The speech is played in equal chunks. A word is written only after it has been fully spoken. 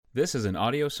This is an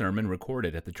audio sermon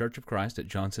recorded at the Church of Christ at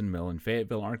Johnson Mill in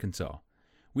Fayetteville, Arkansas.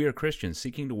 We are Christians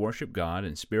seeking to worship God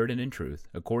in spirit and in truth,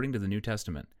 according to the New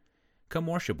Testament. Come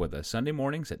worship with us Sunday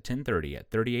mornings at 10:30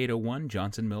 at 3801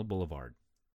 Johnson Mill Boulevard.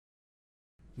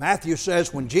 Matthew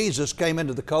says when Jesus came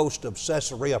into the coast of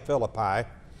Caesarea Philippi,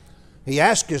 he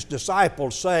asked his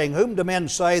disciples, saying, "Whom do men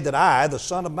say that I, the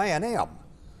Son of Man, am?"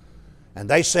 And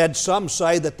they said, "Some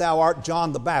say that thou art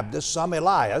John the Baptist, some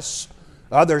Elias,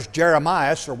 others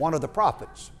Jeremias, or one of the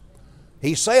prophets."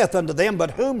 He saith unto them,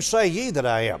 "But whom say ye that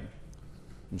I am?"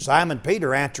 And Simon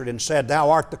Peter answered and said, "Thou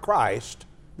art the Christ,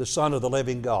 the Son of the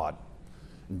living God."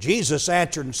 And Jesus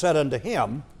answered and said unto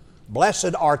him,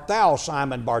 "Blessed art thou,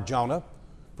 Simon Bar-Jonah,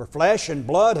 for flesh and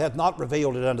blood hath not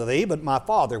revealed it unto thee, but my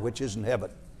Father which is in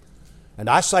heaven. And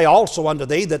I say also unto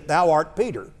thee that thou art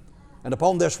Peter, and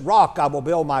upon this rock I will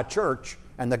build my church,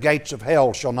 and the gates of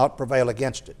hell shall not prevail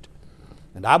against it.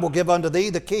 And I will give unto thee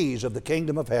the keys of the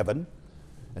kingdom of heaven,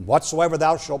 and whatsoever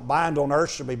thou shalt bind on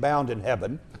earth shall be bound in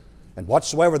heaven, and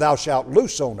whatsoever thou shalt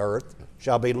loose on earth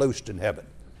shall be loosed in heaven."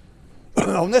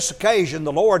 On this occasion,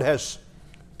 the Lord has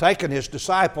taken his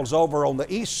disciples over on the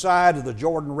east side of the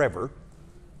Jordan River.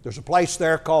 There's a place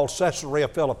there called Caesarea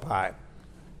Philippi.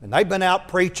 And they've been out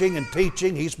preaching and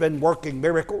teaching. He's been working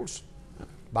miracles.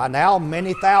 By now,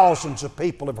 many thousands of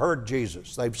people have heard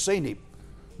Jesus. They've seen him.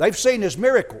 They've seen his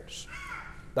miracles.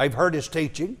 They've heard his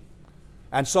teaching.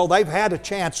 And so they've had a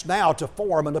chance now to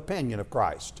form an opinion of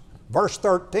Christ. Verse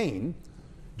 13,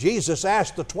 Jesus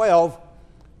asked the 12,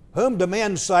 "Whom do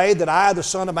men say that I, the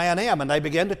Son of Man, am?" And they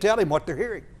begin to tell him what they're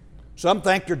hearing. Some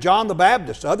think you're John the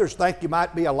Baptist. Others think you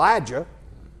might be Elijah.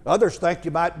 Others think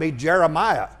you might be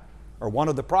Jeremiah or one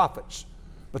of the prophets.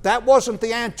 But that wasn't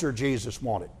the answer Jesus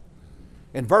wanted.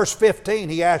 In verse 15,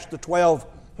 he asked the 12,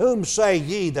 "Whom say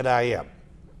ye that I am?"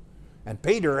 And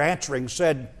Peter answering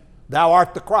said, "Thou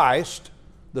art the Christ,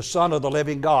 the Son of the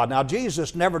living God." Now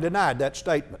Jesus never denied that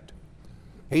statement.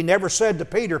 He never said to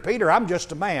Peter, "Peter, I'm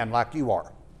just a man like you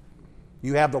are.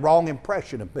 You have the wrong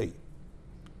impression of me."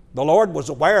 The Lord was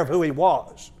aware of who he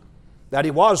was, that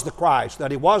he was the Christ, that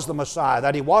he was the Messiah,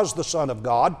 that he was the Son of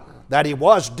God, that he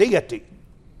was deity,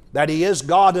 that he is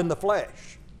God in the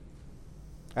flesh.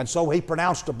 And so he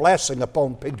pronounced a blessing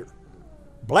upon Peter.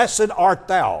 "Blessed art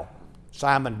thou,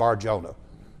 Simon Bar-Jonah.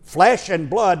 Flesh and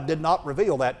blood did not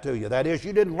reveal that to you." That is,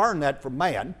 you didn't learn that from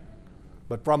man,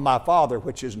 but from my Father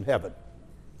which is in heaven.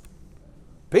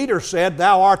 Peter said,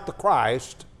 "Thou art the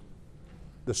Christ,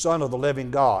 the Son of the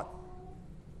living God."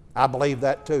 I believe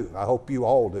that too. I hope you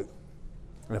all do.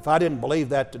 And if I didn't believe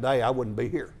that today, I wouldn't be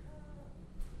here.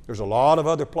 There's a lot of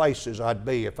other places I'd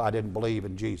be if I didn't believe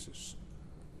in Jesus,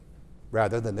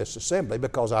 rather than this assembly,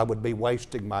 because I would be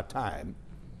wasting my time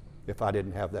if I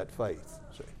didn't have that faith.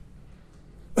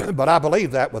 See? But I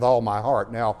believe that with all my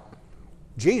heart. Now,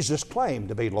 Jesus claimed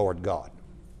to be Lord God.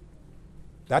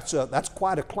 That's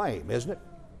quite a claim, isn't it?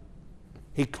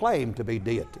 He claimed to be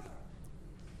deity.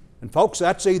 And folks,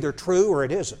 that's either true or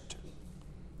it isn't.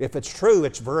 If it's true,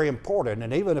 it's very important.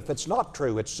 And even if it's not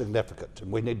true, it's significant.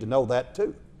 And we need to know that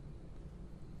too.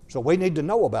 So we need to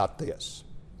know about this.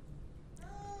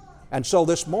 And so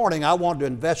this morning, I want to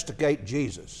investigate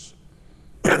Jesus.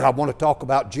 I want to talk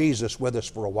about Jesus with us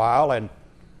for a while,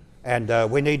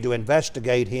 and we need to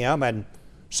investigate him and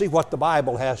see what the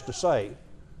Bible has to say.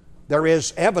 There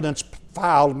is evidence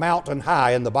piled mountain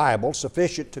high in the Bible,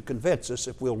 sufficient to convince us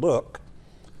if we'll look.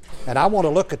 And I want to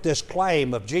look at this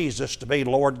claim of Jesus to be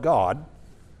Lord God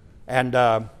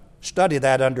and study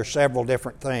that under several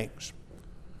different things.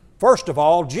 First of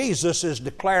all, Jesus is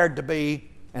declared to be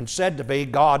and said to be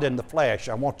God in the flesh.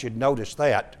 I want you to notice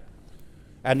that.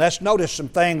 And let's notice some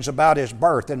things about his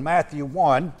birth. In Matthew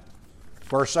 1,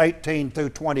 verse 18 through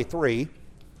 23,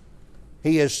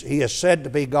 he is said to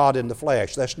be God in the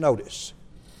flesh. Let's notice.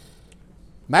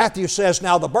 Matthew says,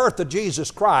 "Now the birth of Jesus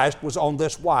Christ was on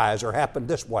this wise," or happened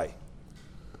this way.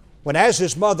 "When as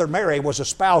his mother Mary was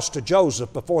espoused to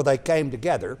Joseph before they came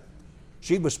together,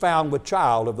 she was found with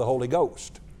child of the Holy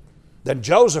Ghost. Then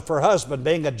Joseph, her husband,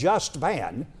 being a just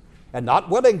man, and not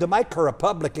willing to make her a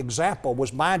public example,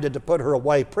 was minded to put her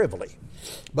away privily.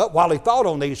 But while he thought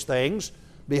on these things,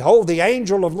 behold, the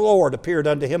angel of the Lord appeared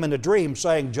unto him in a dream,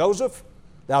 saying, Joseph,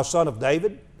 thou son of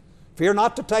David, fear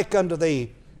not to take unto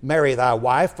thee Mary thy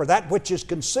wife, for that which is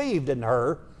conceived in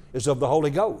her is of the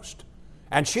Holy Ghost.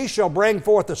 And she shall bring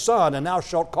forth a son, and thou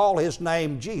shalt call his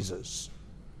name Jesus,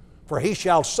 for he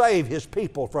shall save his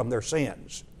people from their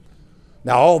sins.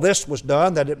 Now all this was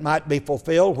done that it might be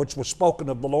fulfilled, which was spoken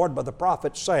of the Lord by the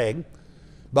prophet, saying,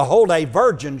 Behold, a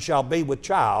virgin shall be with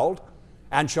child,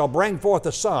 and shall bring forth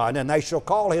a son, and they shall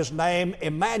call his name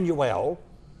Emmanuel,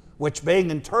 which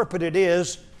being interpreted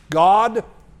is, God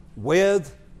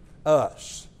with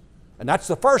us. And that's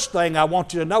the first thing I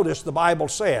want you to notice the Bible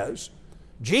says.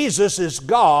 Jesus is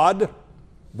God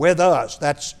with us.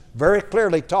 That's very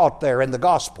clearly taught there in the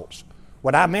Gospels.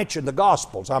 When I mention the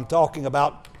Gospels, I'm talking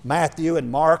about Matthew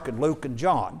and Mark and Luke and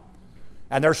John.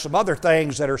 And there's some other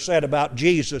things that are said about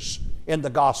Jesus in the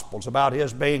Gospels, about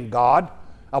His being God.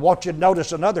 I want you to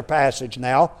notice another passage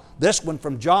now, this one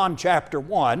from John chapter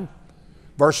 1,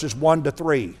 verses 1 to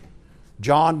 3.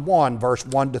 John 1, verse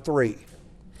 1 to 3.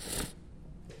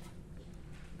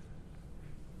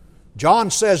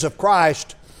 John says of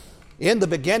Christ, in the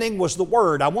beginning was the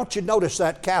Word. I want you to notice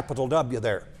that capital W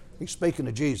there. He's speaking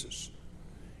of Jesus.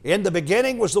 In the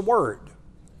beginning was the Word,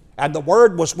 and the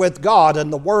Word was with God,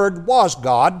 and the Word was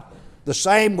God. The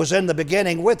same was in the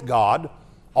beginning with God.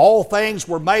 All things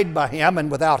were made by Him, and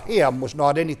without Him was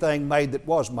not anything made that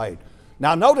was made.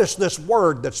 Now notice this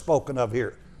Word that's spoken of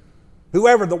here.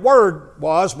 Whoever the Word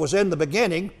was in the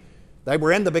beginning. They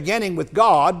were in the beginning with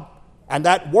God, and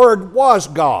that Word was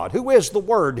God. Who is the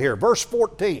Word here? Verse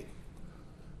 14.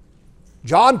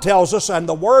 John tells us, and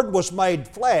the Word was made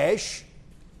flesh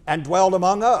and dwelt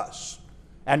among us.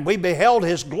 And we beheld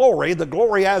His glory, the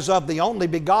glory as of the only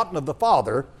begotten of the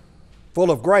Father, full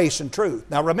of grace and truth.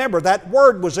 Now remember, that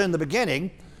Word was in the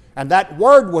beginning, and that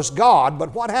Word was God,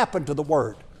 but what happened to the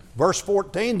Word? Verse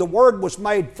 14, the Word was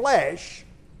made flesh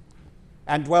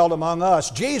and dwelt among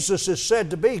us. Jesus is said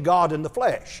to be God in the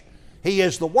flesh. He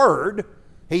is the Word.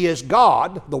 He is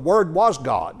God. The Word was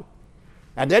God.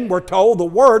 And then we're told the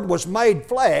Word was made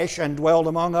flesh and dwelt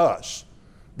among us.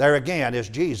 There again is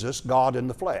Jesus, God in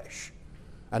the flesh.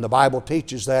 And the Bible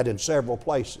teaches that in several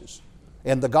places.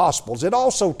 In the Gospels. It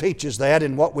also teaches that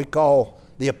in what we call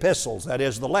the epistles, that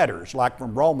is the letters, like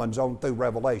from Romans on through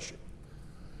Revelation.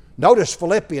 Notice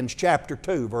Philippians chapter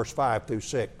 2, verse 5 through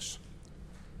 6.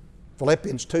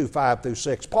 Philippians 2, 5 through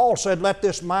 6. Paul said, let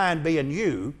this mind be in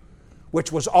you,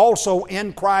 which was also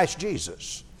in Christ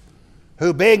Jesus,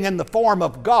 who being in the form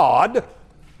of God,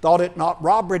 thought it not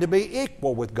robbery to be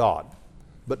equal with God,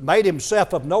 but made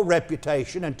himself of no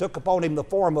reputation, and took upon him the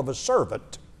form of a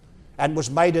servant, and was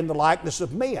made in the likeness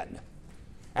of men.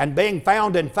 And being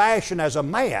found in fashion as a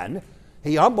man,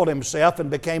 he humbled himself and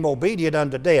became obedient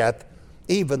unto death,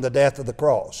 even the death of the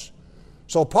cross.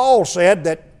 So Paul said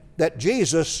that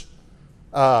Jesus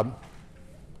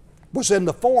was in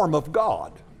the form of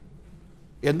God.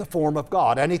 In the form of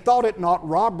God. And he thought it not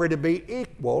robbery to be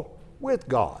equal with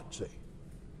God, see.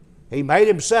 He made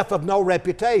himself of no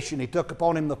reputation. He took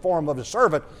upon him the form of a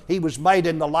servant. He was made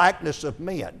in the likeness of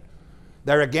men.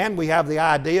 There again we have the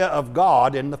idea of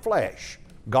God in the flesh.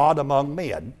 God among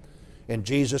men in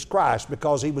Jesus Christ,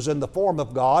 because He was in the form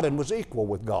of God and was equal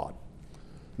with God.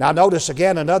 Now notice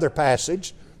again another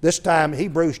passage, this time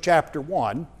Hebrews chapter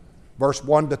 1, verse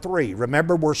 1 to 3.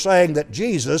 Remember, we're saying that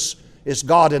Jesus is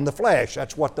God in the flesh.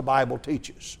 That's what the Bible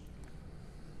teaches.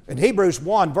 In Hebrews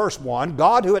 1, verse 1,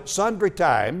 God, who at sundry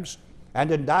times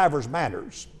and in divers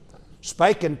manners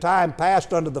spake in time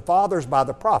past unto the fathers by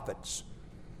the prophets,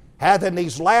 hath in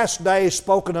these last days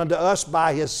spoken unto us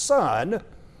by His Son,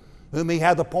 whom He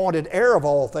hath appointed heir of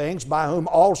all things, by whom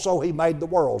also He made the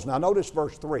worlds. Now notice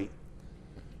verse 3.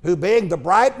 Who being the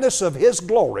brightness of His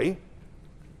glory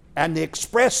and the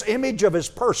express image of His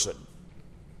person,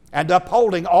 and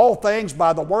upholding all things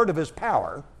by the word of His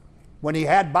power, when He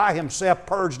had by Himself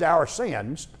purged our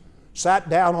sins, sat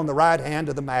down on the right hand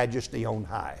of the Majesty on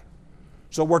high.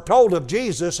 So we're told of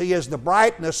Jesus, He is the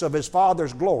brightness of His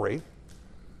Father's glory.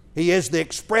 He is the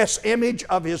express image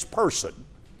of His person.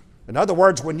 In other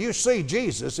words, when you see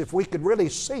Jesus, if we could really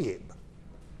see Him,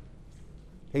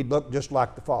 He'd look just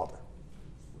like the Father.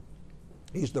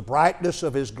 He's the brightness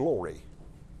of His glory.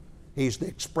 He's the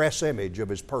express image of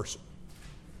His person.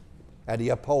 And He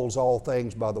upholds all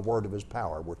things by the word of His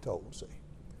power, we're told, see.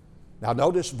 Now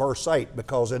notice verse 8,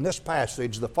 because in this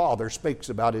passage the Father speaks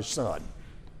about His Son.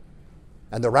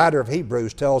 And the writer of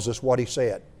Hebrews tells us what he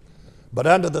said. But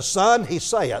unto the Son He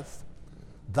saith,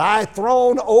 Thy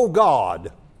throne, O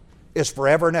God, is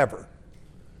forever and ever.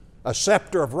 A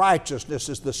scepter of righteousness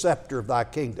is the scepter of Thy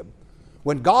kingdom.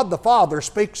 When God the Father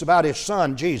speaks about His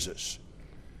Son, Jesus,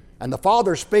 and the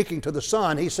Father speaking to the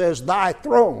Son, He says, Thy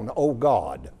throne, O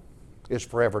God, is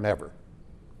forever and ever.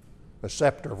 A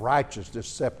scepter of righteousness,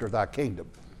 scepter of Thy kingdom.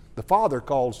 The Father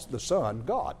calls the Son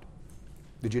God.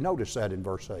 Did you notice that in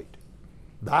verse 8?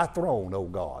 Thy throne, O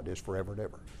God, is forever and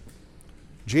ever.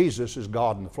 Jesus is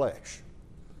God in the flesh.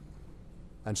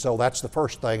 And so that's the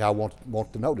first thing I want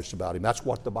to notice about Him. That's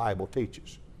what the Bible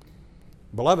teaches.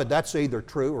 Beloved, that's either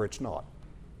true or it's not.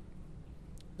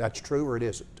 That's true or it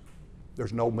isn't.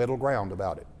 There's no middle ground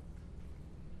about it.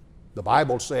 The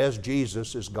Bible says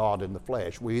Jesus is God in the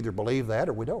flesh. We either believe that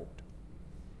or we don't.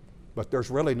 But there's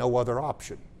really no other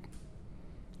option.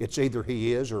 It's either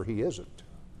He is or He isn't.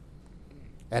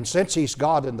 And since He's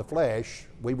God in the flesh,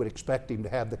 we would expect Him to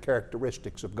have the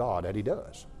characteristics of God, and He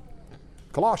does.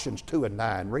 Colossians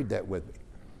 2:9, read that with me.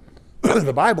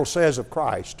 The Bible says of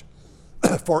Christ,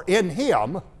 "For in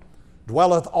Him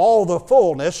dwelleth all the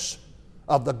fullness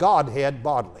of the Godhead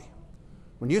bodily."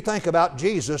 When you think about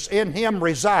Jesus, in Him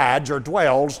resides or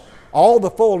dwells all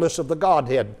the fullness of the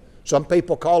Godhead. Some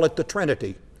people call it the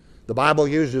Trinity. The Bible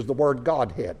uses the word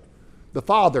Godhead. The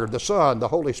Father, the Son, the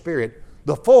Holy Spirit,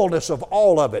 the fullness of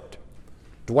all of it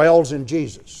dwells in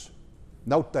Jesus.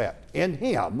 Note that. In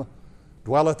Him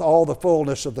dwelleth all the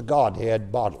fullness of the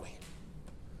Godhead bodily.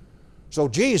 So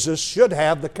Jesus should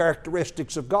have the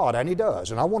characteristics of God, and He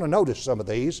does. And I want to notice some of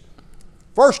these.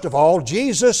 First of all,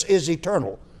 Jesus is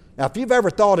eternal. Now, if you've ever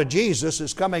thought of Jesus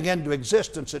as coming into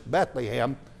existence at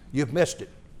Bethlehem, you've missed it.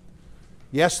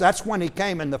 Yes, that's when He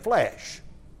came in the flesh.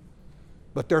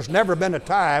 But there's never been a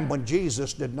time when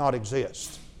Jesus did not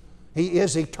exist. He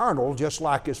is eternal, just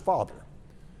like His Father.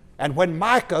 And when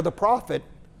Micah, the prophet,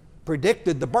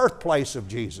 predicted the birthplace of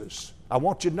Jesus, I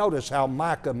want you to notice how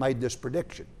Micah made this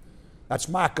prediction. That's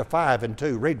Micah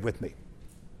 5:2. Read with me.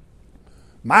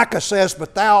 Micah says,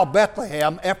 "But thou,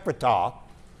 Bethlehem Ephratah,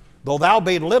 though thou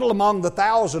be little among the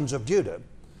thousands of Judah,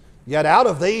 yet out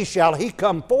of thee shall he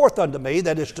come forth unto me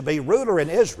that is to be ruler in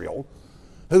Israel,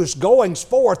 whose goings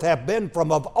forth have been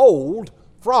from of old,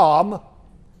 from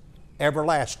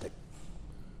everlasting."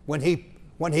 When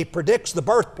he predicts the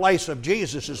birthplace of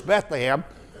Jesus as Bethlehem,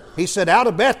 he said, out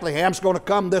of Bethlehem's going to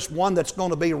come this one that's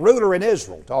going to be ruler in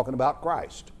Israel, talking about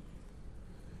Christ.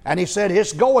 And he said,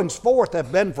 his goings forth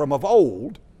have been from of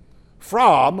old,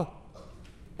 from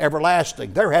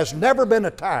everlasting. There has never been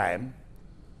a time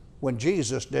when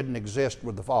Jesus didn't exist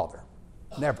with the Father.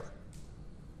 Never.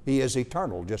 He is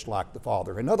eternal, just like the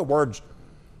Father. In other words,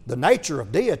 the nature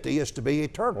of deity is to be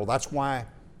eternal. That's why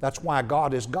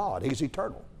God is God. He's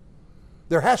eternal.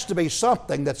 There has to be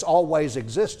something that's always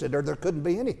existed, or there couldn't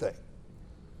be anything.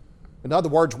 In other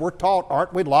words, we're taught,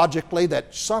 aren't we, logically,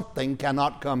 that something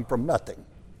cannot come from nothing.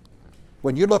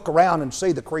 When you look around and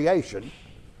see the creation,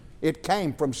 it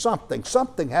came from something.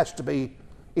 Something has to be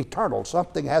eternal.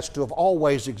 Something has to have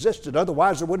always existed.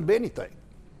 Otherwise, there wouldn't be anything.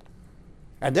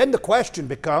 And then the question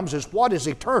becomes, is what is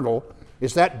eternal?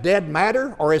 Is that dead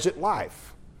matter, or is it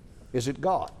life? Is it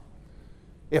God?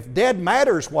 If dead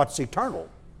matter is what's eternal,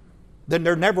 then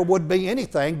there never would be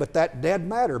anything but that dead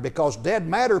matter, because dead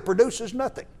matter produces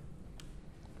nothing.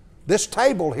 This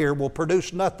table here will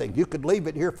produce nothing. You could leave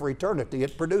it here for eternity.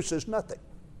 It produces nothing.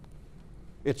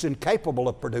 It's incapable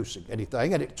of producing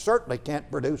anything, and it certainly can't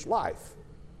produce life.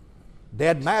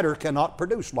 Dead matter cannot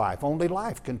produce life. Only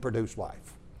life can produce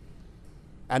life.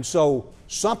 And so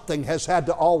something has had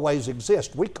to always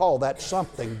exist. We call that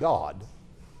something God.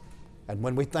 And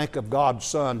when we think of God's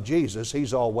Son, Jesus,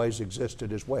 He's always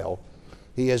existed as well.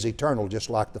 He is eternal, just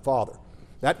like the Father.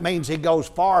 That means He goes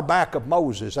far back of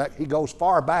Moses. He goes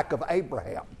far back of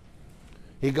Abraham.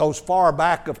 He goes far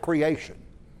back of creation.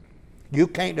 You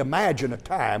can't imagine a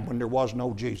time when there was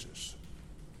no Jesus.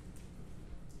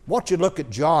 I want you to look at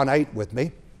John 8 with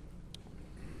me.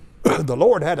 The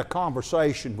Lord had a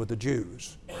conversation with the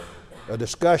Jews, a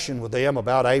discussion with them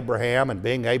about Abraham and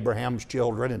being Abraham's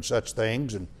children and such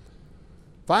things. And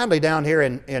finally, down here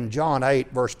in John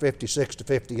 8, verse 56 to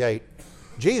 58,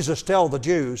 Jesus tells the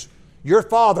Jews, "Your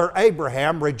father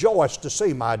Abraham rejoiced to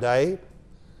see my day,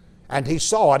 and he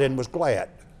saw it and was glad.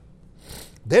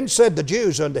 Then said the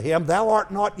Jews unto him, Thou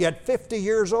art not yet 50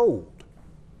 years old,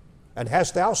 and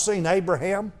hast thou seen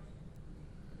Abraham?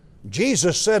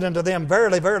 Jesus said unto them,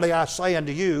 Verily, verily, I say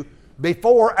unto you,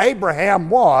 before Abraham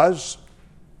was,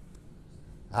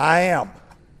 I am."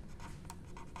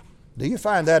 Do you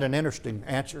find that an interesting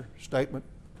answer, statement?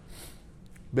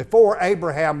 Before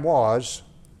Abraham was,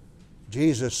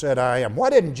 Jesus said, I am. Why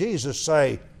didn't Jesus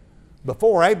say,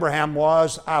 before Abraham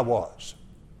was, I was?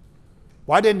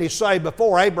 Why didn't He say,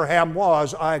 before Abraham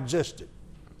was, I existed?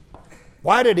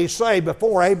 Why did He say,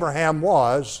 before Abraham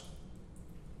was,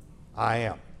 I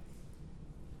am?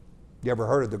 You ever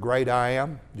heard of the great I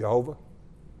am, Jehovah?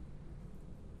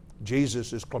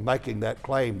 Jesus is making that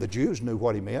claim. The Jews knew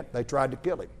what He meant. They tried to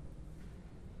kill Him.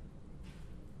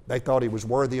 They thought He was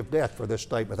worthy of death for this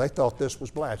statement. They thought this was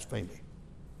blasphemy.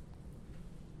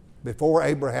 Before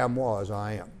Abraham was,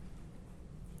 I am.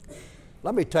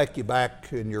 Let me take you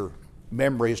back in your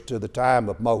memories to the time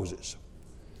of Moses.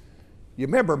 You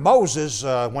remember Moses,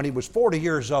 when he was 40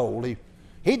 years old,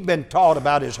 he'd been taught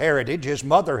about his heritage. His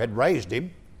mother had raised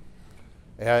him.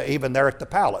 even there at the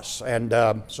palace. And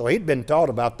so he'd been taught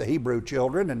about the Hebrew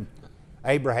children and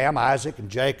Abraham, Isaac, and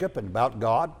Jacob, and about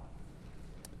God.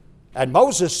 And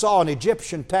Moses saw an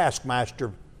Egyptian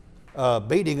taskmaster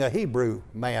beating a Hebrew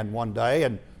man one day,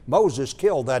 and Moses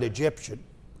killed that Egyptian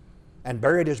and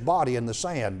buried his body in the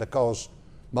sand, because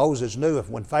Moses knew if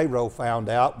when Pharaoh found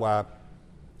out, why,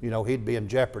 he'd be in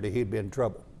jeopardy, he'd be in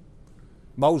trouble.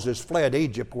 Moses fled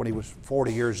Egypt when he was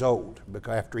 40 years old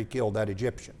after he killed that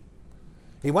Egyptian.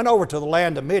 He went over to the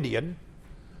land of Midian,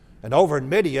 and over in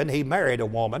Midian he married a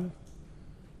woman.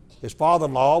 His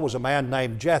father-in-law was a man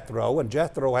named Jethro, and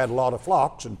Jethro had a lot of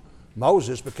flocks, and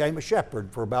Moses became a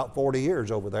shepherd for about 40 years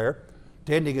over there,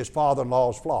 tending his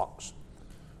father-in-law's flocks.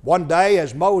 One day,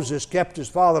 as Moses kept his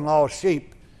father-in-law's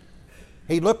sheep,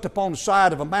 he looked upon the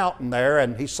side of a mountain there,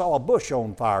 and he saw a bush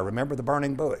on fire. Remember the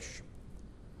burning bush?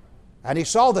 And he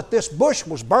saw that this bush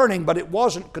was burning, but it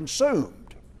wasn't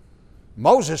consumed.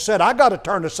 Moses said, "I got to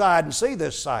turn aside and see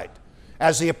this sight."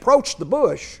 As he approached the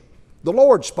bush, the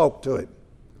Lord spoke to him.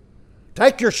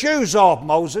 "Take your shoes off,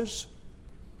 Moses.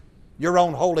 You're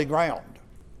on holy ground."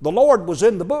 The Lord was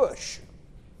in the bush,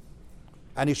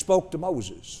 and he spoke to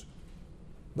Moses.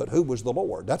 But who was the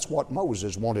Lord? That's what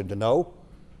Moses wanted to know.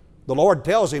 The Lord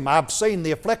tells him, "I've seen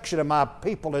the affliction of my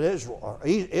people in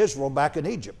Israel back in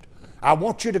Egypt. I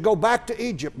want you to go back to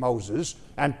Egypt, Moses,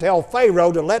 and tell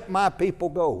Pharaoh to let my people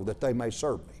go, that they may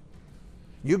serve me.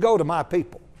 You go to my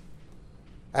people."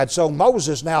 And so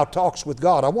Moses now talks with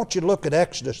God. I want you to look at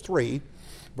Exodus 3,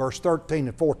 verse 13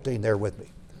 and 14 there with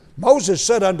me. Moses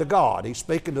said unto God, he's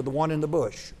speaking to the one in the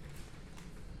bush,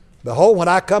 "Behold, when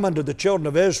I come unto the children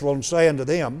of Israel and say unto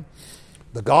them,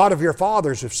 The God of your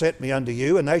fathers have sent me unto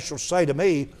you, and they shall say to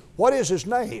me, What is his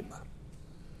name?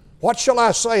 What shall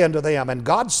I say unto them? And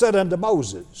God said unto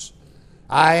Moses,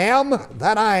 I am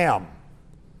that I am.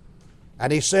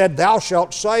 And he said, Thou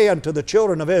shalt say unto the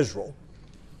children of Israel,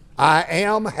 I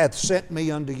am hath sent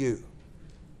me unto you."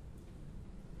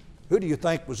 Who do you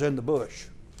think was in the bush?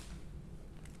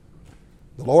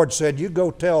 The Lord said, "You go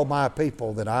tell my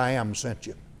people that I am sent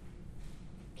you."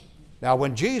 Now,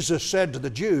 when Jesus said to the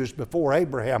Jews before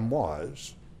Abraham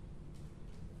was,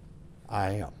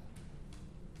 I am.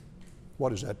 What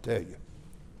does that tell you?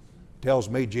 It tells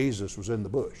me Jesus was in the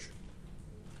bush.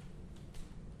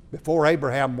 Before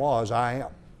Abraham was, I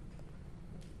am.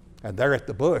 And there at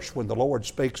the bush, when the Lord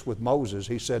speaks with Moses,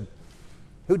 he said,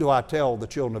 Who do I tell the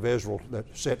children of Israel that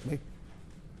sent me?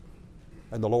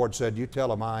 And the Lord said, You tell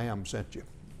them I am sent you.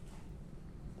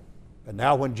 And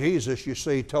now when Jesus, you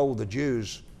see, told the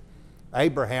Jews,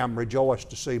 Abraham rejoiced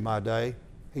to see my day,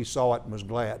 he saw it and was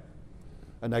glad.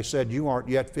 And they said, You aren't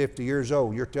yet 50 years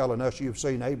old. You're telling us you've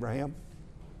seen Abraham?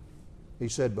 He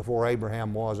said, Before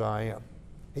Abraham was, I am.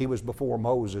 He was before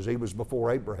Moses. He was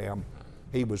before Abraham.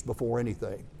 He was before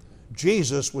anything.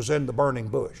 Jesus was in the burning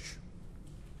bush.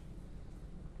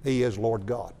 He is Lord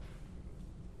God.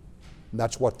 And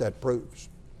that's what that proves.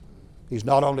 He's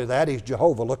not only that, he's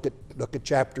Jehovah. Look at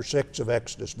chapter 6 of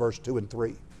Exodus, verse 2 and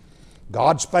 3.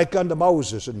 God spake unto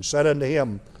Moses and said unto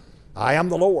him, I am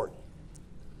the Lord.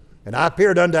 And I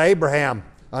appeared unto Abraham,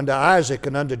 unto Isaac,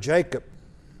 and unto Jacob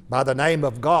by the name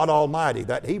of God Almighty.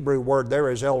 That Hebrew word there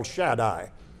is El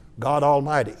Shaddai, God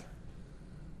Almighty.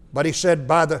 But he said,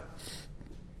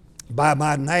 by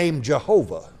my name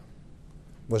Jehovah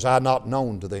was I not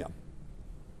known to them.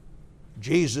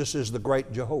 Jesus is the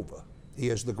great Jehovah. He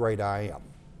is the great I am.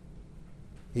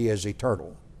 He is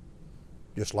eternal,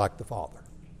 just like the Father.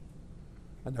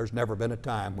 And there's never been a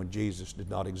time when Jesus did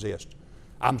not exist.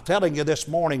 I'm telling you this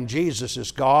morning, Jesus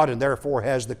is God and therefore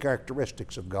has the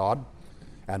characteristics of God.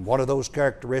 And one of those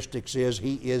characteristics is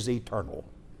He is eternal,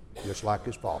 just like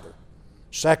His Father.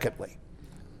 Secondly,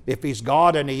 if He's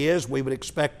God, and He is, we would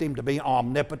expect Him to be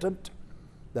omnipotent,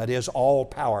 that is,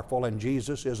 all-powerful, and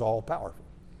Jesus is all-powerful.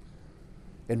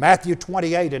 In Matthew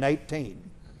 28 and 18,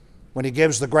 when He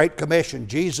gives the Great Commission,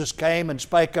 Jesus came and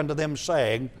spake unto them,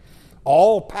 saying,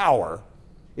 All power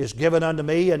is given unto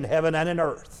me in heaven and in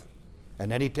earth.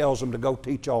 And then He tells them to go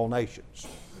teach all nations.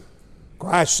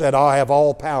 Christ said, I have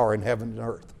all power in heaven and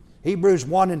earth. Hebrews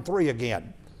 1 and 3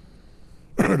 again.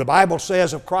 The Bible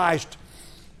says of Christ,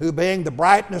 who being the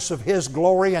brightness of His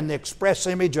glory and the express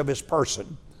image of His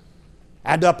person,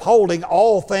 and upholding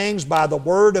all things by the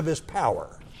word of His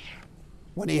power,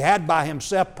 when He had by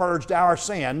Himself purged our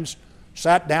sins,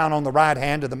 sat down on the right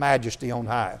hand of the Majesty on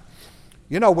high.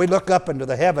 You know, we look up into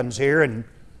the heavens here, and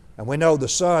we know the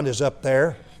sun is up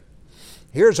there.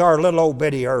 Here's our little old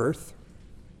bitty earth.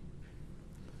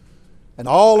 And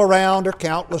all around are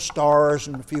countless stars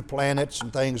and a few planets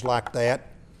and things like that.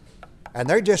 And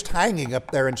they're just hanging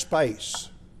up there in space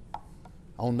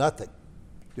on nothing.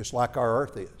 just like our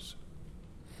earth is.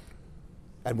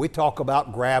 And we talk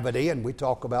about gravity and we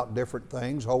talk about different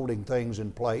things, holding things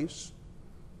in place.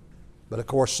 But of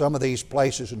course, some of these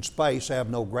places in space have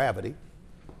no gravity.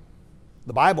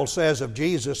 The Bible says of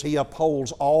Jesus, He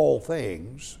upholds all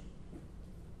things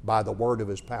by the word of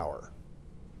His power.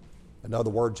 In other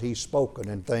words, He's spoken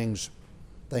and things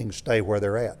stay where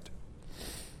they're at.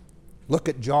 Look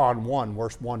at John 1,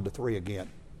 verse 1 to 3 again.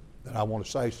 And I want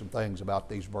to say some things about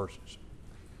these verses.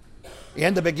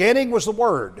 In the beginning was the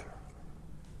Word,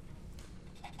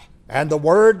 and the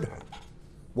Word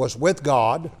was with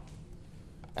God,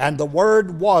 and the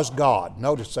Word was God.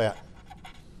 Notice that.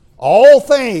 All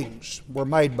things were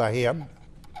made by Him,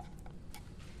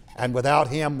 and without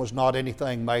Him was not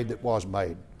anything made that was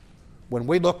made. When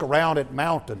we look around at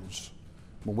mountains,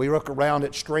 when we look around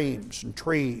at streams and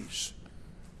trees,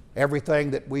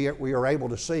 everything that we are able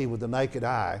to see with the naked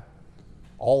eye,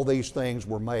 all these things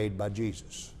were made by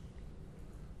Jesus.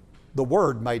 The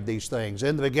Word made these things.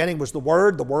 In the beginning was the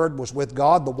Word was with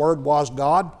God, the Word was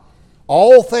God.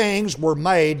 All things were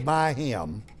made by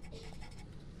Him,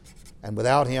 and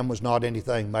without Him was not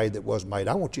anything made that was made.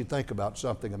 I want you to think about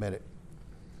something a minute.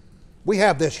 We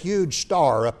have this huge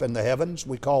star up in the heavens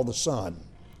we call the sun,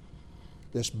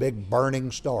 this big burning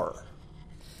star.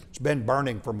 It's been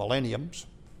burning for millenniums.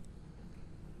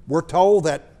 We're told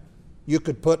that you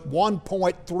could put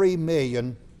 1.3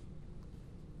 million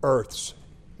Earths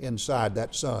inside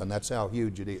that sun. That's how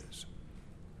huge it is.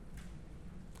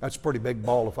 That's a pretty big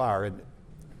ball of fire, isn't it?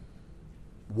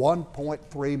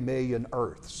 1.3 million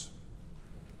Earths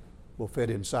will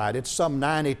fit inside. It's some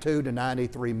 92 to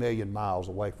 93 million miles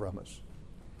away from us.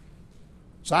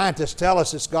 Scientists tell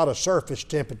us it's got a surface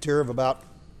temperature of about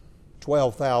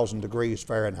 12,000 degrees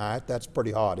Fahrenheit. That's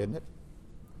pretty hot, isn't it?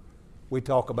 We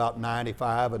talk about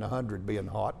 95 and 100 being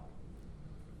hot.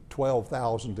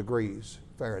 12,000 degrees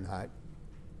Fahrenheit.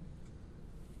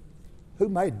 Who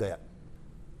made that?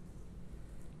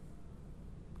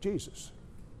 Jesus.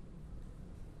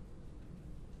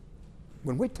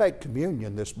 When we take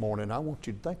communion this morning, I want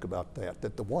you to think about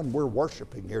that the one we're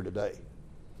worshiping here today,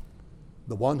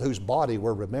 the one whose body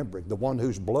we're remembering, the one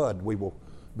whose blood we will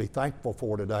be thankful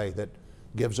for today that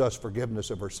gives us forgiveness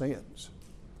of our sins,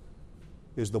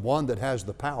 is the one that has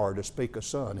the power to speak a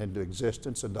sun into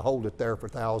existence and to hold it there for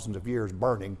thousands of years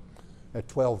burning at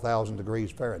 12,000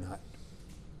 degrees Fahrenheit.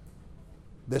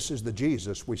 This is the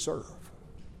Jesus we serve.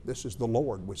 This is the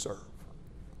Lord we serve.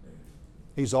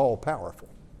 He's all powerful.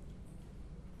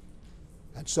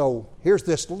 And so here's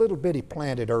this little bitty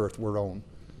planet Earth we're on.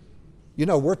 You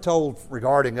know, we're told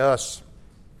regarding us,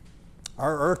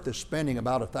 our Earth is spinning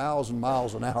about 1,000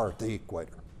 miles an hour at the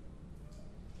equator.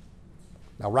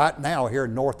 Now, right now here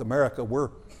in North America,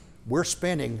 we're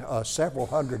spinning several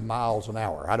hundred miles an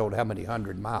hour. I don't know how many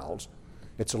hundred miles.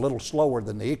 It's a little slower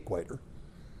than the equator.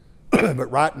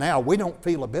 But right now, we don't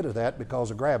feel a bit of that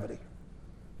because of gravity.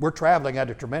 We're traveling at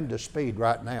a tremendous speed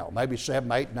right now, maybe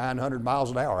 700, 800, 900 miles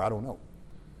an hour, I don't know.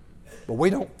 But we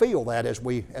don't feel that as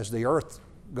the Earth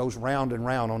goes round and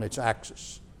round on its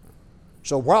axis.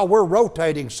 So while we're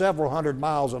rotating several hundred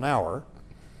miles an hour,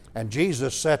 and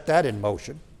Jesus set that in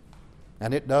motion,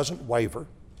 and it doesn't waver,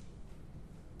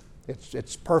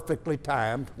 it's perfectly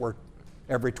timed where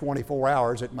every 24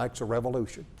 hours it makes a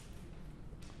revolution.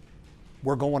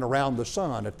 We're going around the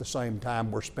sun at the same time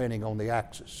we're spinning on the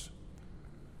axis.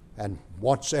 And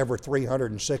once every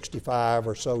 365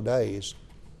 or so days,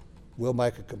 we'll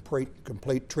make a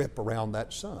complete trip around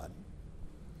that sun,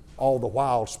 all the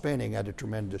while spinning at a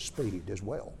tremendous speed as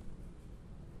well.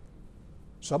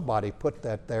 Somebody put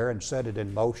that there and set it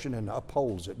in motion and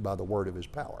upholds it by the word of His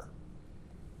power.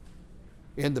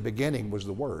 In the beginning was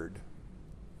the Word.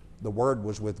 The Word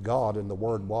was with God, and the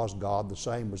Word was God. The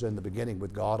same was in the beginning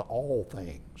with God. All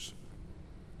things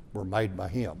were made by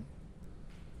Him,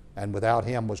 and without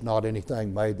Him was not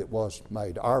anything made that was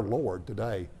made. Our Lord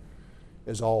today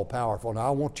is all powerful. Now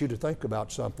I want you to think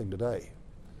about something today.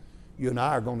 You and I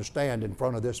are going to stand in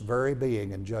front of this very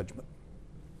being in judgment.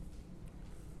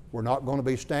 We're not going to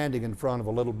be standing in front of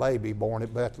a little baby born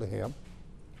at Bethlehem.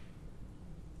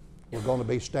 We're going to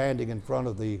be standing in front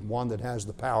of the one that has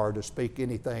the power to speak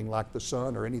anything like the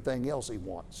sun or anything else He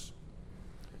wants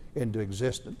into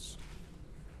existence.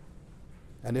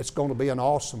 And it's going to be an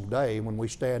awesome day when we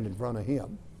stand in front of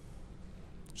Him.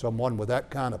 Someone with that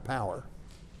kind of power.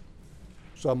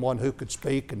 Someone who could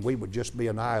speak and we would just be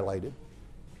annihilated.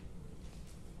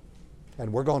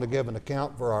 And we're going to give an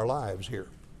account for our lives here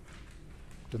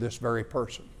to this very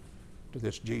person, to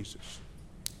this Jesus.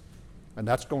 And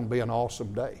that's going to be an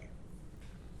awesome day.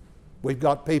 We've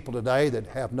got people today that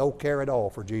have no care at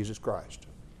all for Jesus Christ.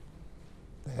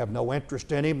 They have no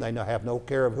interest in him. They have no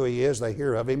care of who he is. They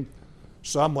hear of him.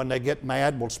 Some, when they get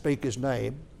mad, will speak his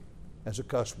name as a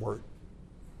cuss word,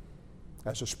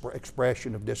 as an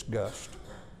expression of disgust.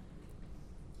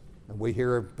 And we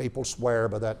hear people swear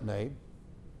by that name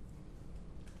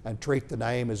and treat the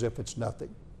name as if it's nothing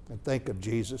and think of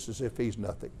Jesus as if he's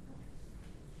nothing.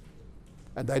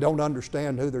 And they don't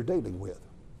understand who they're dealing with.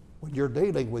 When you're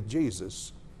dealing with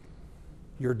Jesus,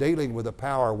 you're dealing with a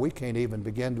power we can't even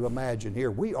begin to imagine here.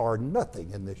 We are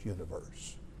nothing in this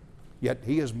universe, yet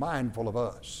he is mindful of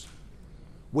us.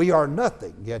 We are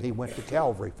nothing, yet he went to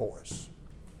Calvary for us.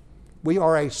 We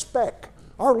are a speck.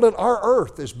 Our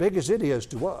earth, as big as it is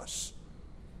to us,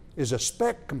 is a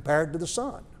speck compared to the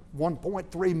sun.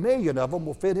 1.3 million of them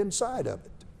will fit inside of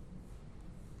it.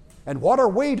 And what are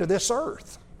we to this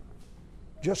earth?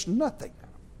 Just nothing.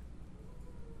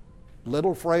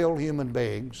 Little frail human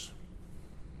beings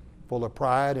full of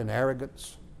pride and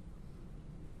arrogance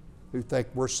who think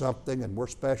we're something and we're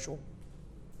special.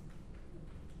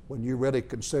 When you really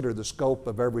consider the scope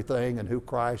of everything and who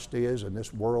Christ is in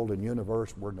this world and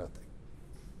universe, we're nothing.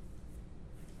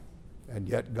 And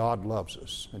yet God loves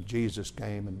us, and Jesus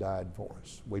came and died for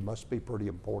us. We must be pretty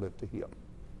important to him.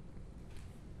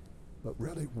 But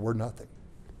really, we're nothing.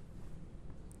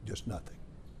 Just nothing.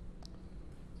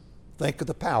 Think of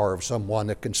the power of someone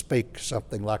that can speak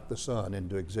something like the sun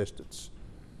into existence.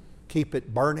 Keep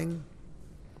it burning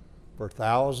for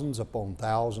thousands upon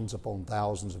thousands upon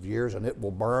thousands of years, and it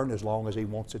will burn as long as he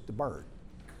wants it to burn.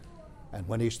 And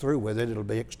when he's through with it, it'll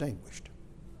be extinguished.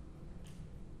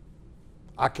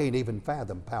 I can't even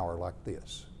fathom power like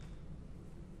this.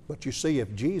 But you see,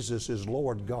 if Jesus is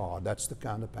Lord God, that's the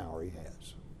kind of power he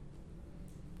has.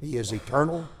 He is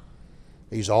eternal.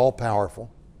 He's all-powerful.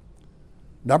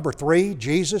 Number 3,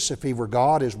 Jesus, if he were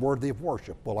God, is worthy of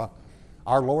worship. Well,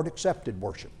 our Lord accepted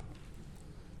worship.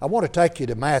 I want to take you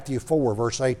to Matthew 4,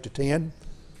 verse 8 to 10.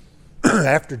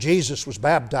 After Jesus was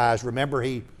baptized, remember,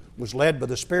 he was led by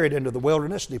the Spirit into the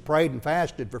wilderness, and he prayed and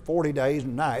fasted for 40 days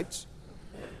and nights.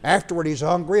 Afterward, he's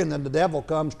hungry, and then the devil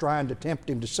comes trying to tempt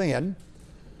him to sin.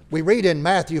 We read in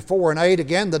Matthew 4 and 8,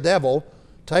 again, the devil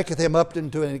taketh him up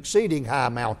into an exceeding high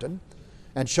mountain,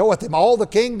 and showeth him all the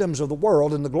kingdoms of the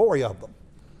world and the glory of them,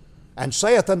 and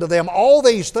saith unto them, all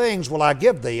these things will I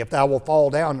give thee, if thou wilt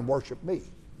fall down and worship me.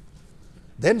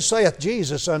 Then saith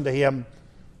Jesus unto him,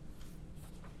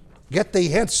 get thee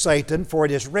hence, Satan, for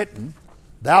it is written,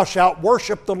 thou shalt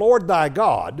worship the Lord thy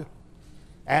God,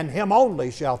 and him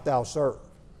only shalt thou serve.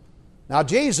 Now,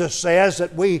 Jesus says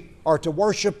that we are to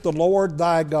worship the Lord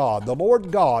thy God. The Lord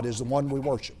God is the one we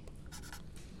worship.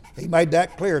 He made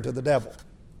that clear to the devil.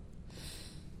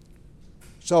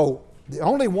 So, the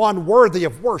only one worthy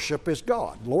of worship is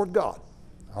God, Lord God.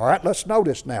 All right, let's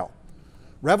notice now.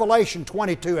 Revelation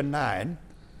 22 and 9.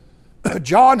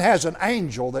 John has an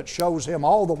angel that shows him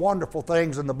all the wonderful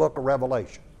things in the book of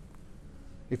Revelation.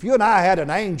 If you and I had an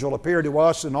angel appear to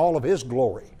us in all of his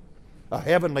glory, a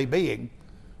heavenly being,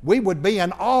 we would be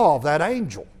in awe of that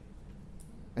angel.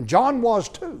 And John was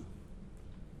too.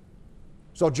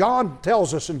 So John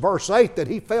tells us in verse 8 that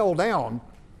he fell down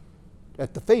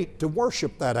at the feet to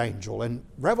worship that angel. In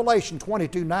Revelation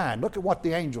 22:9, look at what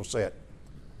the angel said.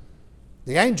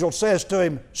 The angel says to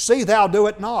him, see thou do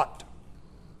it not,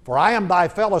 for I am thy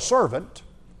fellow servant,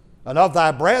 and of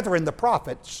thy brethren the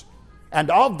prophets, and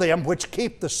of them which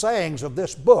keep the sayings of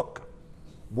this book,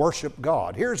 worship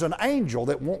God. Here's an angel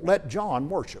that won't let John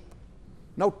worship.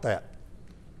 Note that.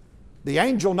 The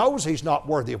angel knows he's not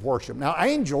worthy of worship. Now,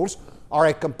 angels are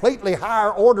a completely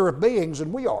higher order of beings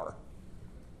than we are.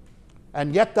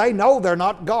 And yet they know they're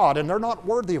not God and they're not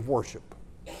worthy of worship.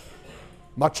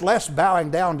 Much less bowing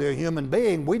down to a human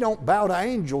being. We don't bow to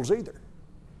angels either.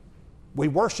 We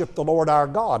worship the Lord our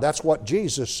God. That's what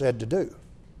Jesus said to do.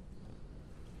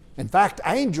 In fact,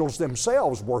 angels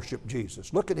themselves worship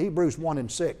Jesus. Look at Hebrews 1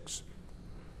 and 6.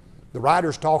 The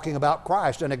writer's talking about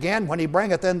Christ. And again, when he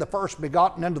bringeth in the first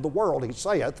begotten into the world, he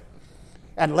saith,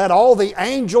 and let all the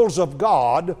angels of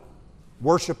God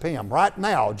worship him. Right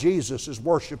now, Jesus is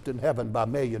worshiped in heaven by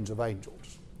millions of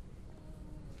angels.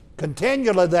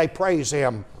 Continually they praise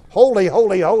him. Holy,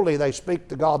 holy, holy, they speak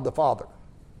to God the Father.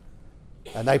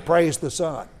 And they praise the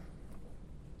Son.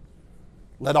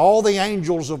 Let all the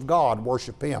angels of God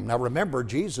worship him. Now remember,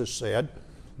 Jesus said,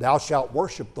 thou shalt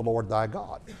worship the Lord thy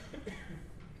God.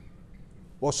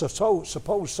 Well, so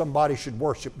suppose somebody should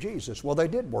worship Jesus. Well, they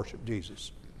did worship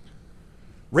Jesus.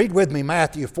 Read with me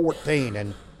Matthew 14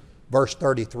 and verse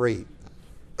 33.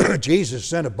 Jesus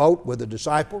sent a boat with the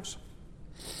disciples.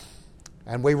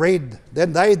 And we read,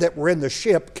 then they that were in the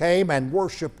ship came and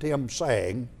worshiped him,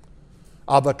 saying,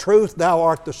 of a truth thou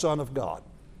art the Son of God.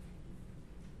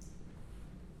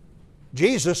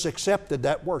 Jesus accepted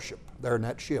that worship there in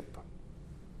that ship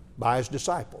by His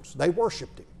disciples. They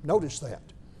worshiped Him. Notice that.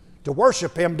 To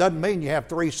worship Him doesn't mean you have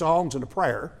 3 songs and a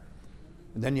prayer,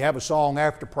 and then you have a song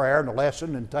after prayer and a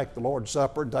lesson and take the Lord's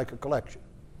Supper and take a collection.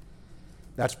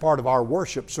 That's part of our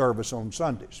worship service on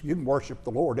Sundays. You can worship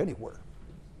the Lord anywhere.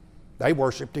 They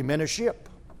worshiped Him in a ship.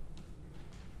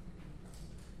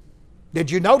 Did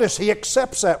you notice He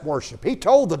accepts that worship? He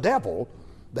told the devil,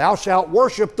 "Thou shalt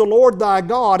worship the Lord thy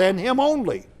God, and Him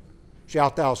only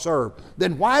shalt thou serve."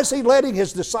 Then why is He letting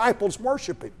His disciples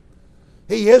worship Him?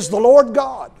 He is the Lord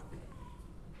God.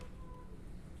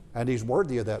 And He's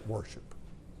worthy of that worship.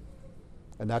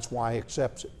 And that's why He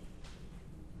accepts it.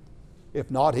 If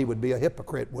not, He would be a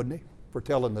hypocrite, wouldn't He? For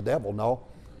telling the devil, "No,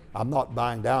 I'm not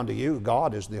bowing down to you.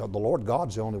 God is the Lord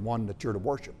God's the only one that you're to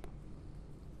worship."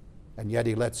 And yet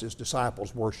He lets His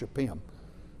disciples worship Him.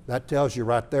 That tells you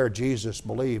right there Jesus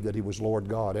believed that He was Lord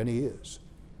God, and He is.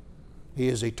 He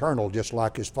is eternal just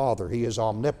like His Father. He is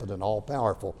omnipotent,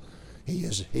 all-powerful. He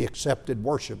accepted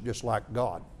worship just like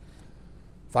God.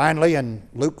 Finally, in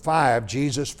Luke 5,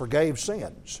 Jesus forgave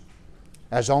sins,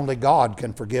 as only God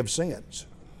can forgive sins.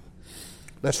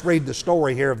 Let's read the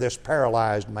story here of this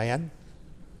paralyzed man.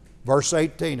 Verse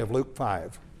 18 of Luke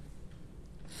 5.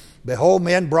 "Behold,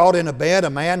 men brought in a bed a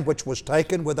man which was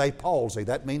taken with a palsy."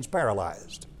 That means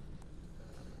paralyzed.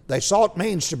 "They sought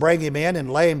means to bring him in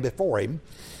and lay him before him.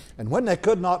 And when they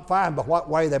could not find by what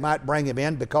way they might bring him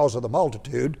in because of the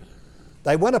multitude,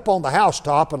 they went upon the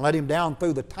housetop and let him down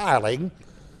through the tiling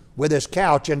with his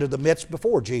couch into the midst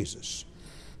before Jesus.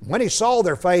 When He saw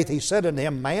their faith, He said unto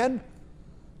him, Man,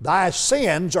 thy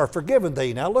sins are forgiven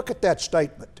thee." Now look at that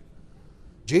statement.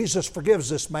 Jesus forgives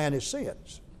this man his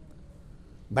sins.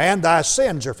 "Man, thy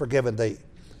sins are forgiven thee."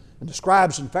 And the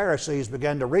scribes and Pharisees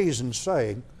began to reason,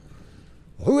 saying,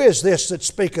 "Who is this that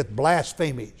speaketh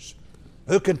blasphemies?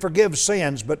 Who can forgive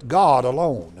sins but God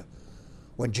alone?"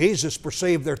 When Jesus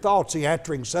perceived their thoughts, He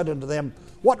answering said unto them,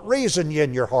 "What reason ye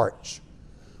in your hearts?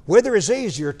 Whether is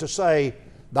easier to say,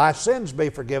 Thy sins be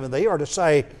forgiven thee, or to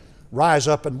say, Rise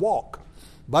up and walk?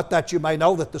 But that you may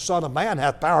know that the Son of Man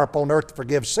hath power upon earth to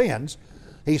forgive sins,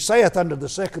 He saith unto the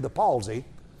sick of the palsy,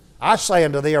 I say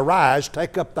unto thee, Arise,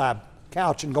 take up thy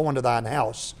couch, and go into thine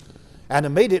house. And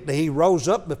immediately he rose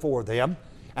up before them,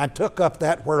 and took up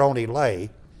that whereon he lay,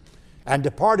 and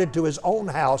departed to his own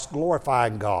house,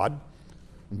 glorifying God.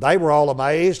 And they were all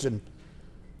amazed, and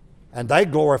they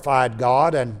glorified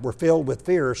God, and were filled with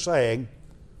fear, saying,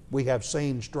 We have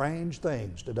seen strange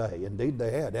things today. Indeed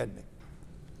they had, hadn't they?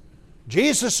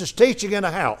 Jesus is teaching in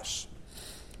a house.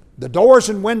 The doors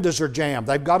and windows are jammed.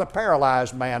 They've got a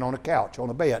paralyzed man on a couch, on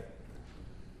a bed.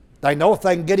 They know if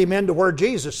they can get him into where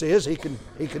Jesus is, he can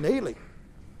heal him.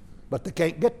 But they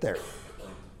can't get there.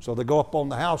 So they go up on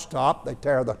the housetop, they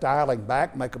tear the tiling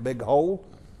back, make a big hole,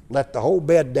 let the whole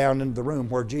bed down into the room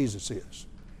where Jesus is.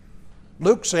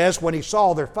 Luke says when he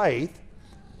saw their faith,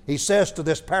 he says to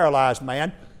this paralyzed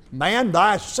man, Man,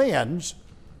 thy sins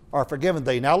are forgiven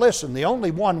thee. Now listen, the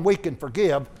only one we can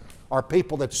forgive are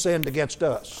people that sinned against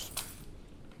us.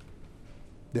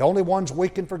 The only ones we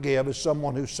can forgive is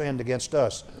someone who sinned against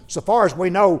us. So far as we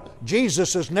know,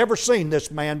 Jesus has never seen this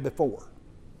man before.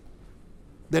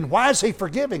 Then why is he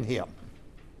forgiving him?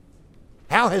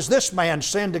 How has this man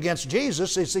sinned against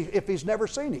Jesus if he's never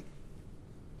seen him?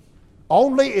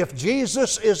 Only if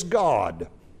Jesus is God,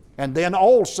 and then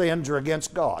all sins are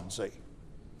against God, see?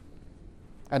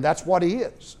 And that's what he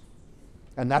is.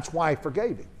 And that's why he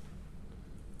forgave him.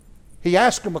 He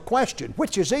asked him a question,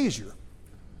 which is easier?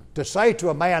 To say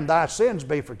to a man, thy sins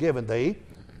be forgiven thee,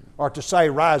 or to say,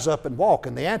 rise up and walk?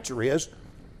 And the answer is,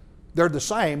 they're the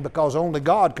same because only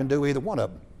God can do either one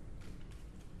of them.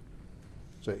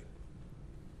 See?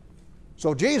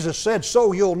 So Jesus said,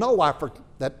 so you'll know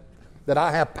that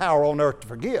I have power on earth to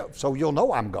forgive. So you'll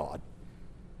know I'm God.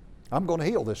 I'm going to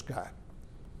heal this guy.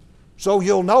 So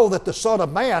you'll know that the Son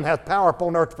of Man hath power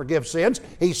upon earth to forgive sins.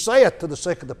 He saith to the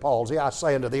sick of the palsy, I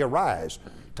say unto thee, arise,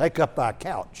 take up thy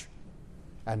couch,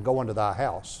 and go into thy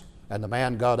house. And the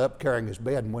man got up carrying his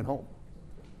bed and went home.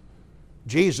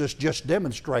 Jesus just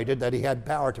demonstrated that he had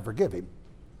power to forgive him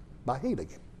by healing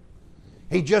him.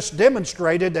 He just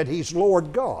demonstrated that he's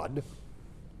Lord God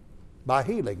by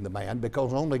healing the man,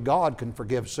 because only God can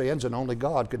forgive sins and only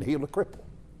God can heal a cripple.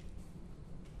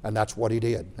 And that's what he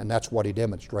did, and that's what he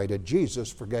demonstrated.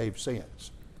 Jesus forgave sins.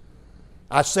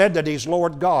 I said that he's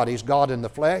Lord God. He's God in the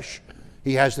flesh.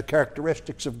 He has the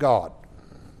characteristics of God.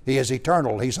 He is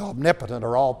eternal. He's omnipotent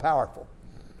or all-powerful.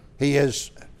 He is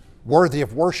worthy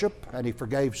of worship, and he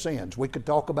forgave sins. We could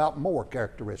talk about more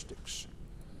characteristics.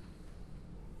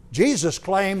 Jesus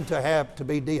claimed to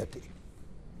be deity.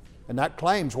 And that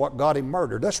claims what got him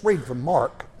murdered. Let's read from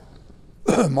Mark.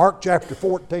 Mark chapter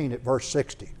 14 at verse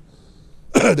 60.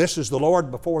 This is the Lord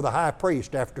before the high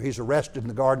priest after he's arrested in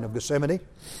the Garden of Gethsemane.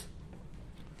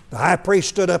 The high priest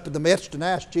stood up in the midst and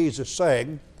asked Jesus,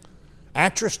 saying,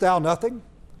 Answerest thou nothing?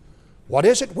 What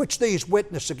is it which these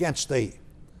witness against thee?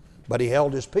 But he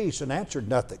held his peace and answered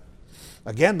nothing.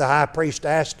 Again the high priest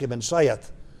asked him and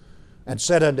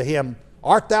said unto him,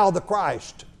 Art thou the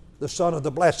Christ, the Son of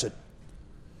the Blessed?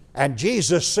 And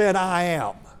Jesus said, I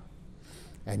am.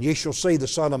 And ye shall see the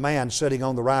Son of Man sitting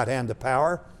on the right hand of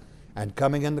power, and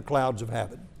coming in the clouds of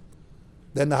heaven.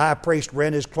 Then the high priest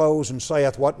rent his clothes and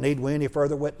saith, What need we any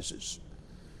further witnesses?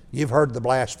 You've heard the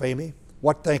blasphemy.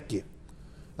 What think ye?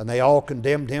 And they all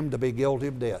condemned him to be guilty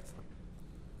of death.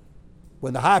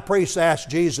 When the high priest asked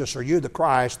Jesus, Are you the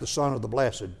Christ, the Son of the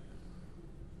Blessed?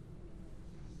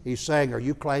 He's saying, Are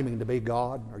you claiming to be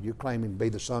God? Are you claiming to be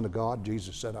the Son of God?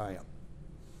 Jesus said, I am.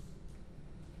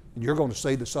 And you're going to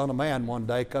see the Son of Man one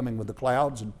day coming with the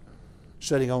clouds and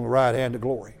sitting on the right hand of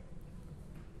glory.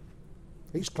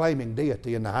 He's claiming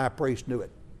deity, and the high priest knew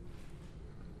it.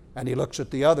 And he looks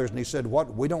at the others and he said,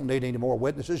 What? We don't need any more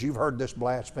witnesses. You've heard this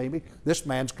blasphemy. This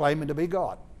man's claiming to be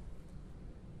God.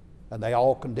 And they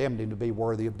all condemned him to be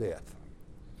worthy of death.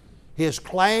 His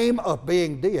claim of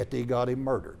being deity got him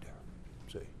murdered.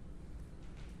 See?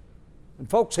 And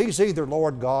folks, he's either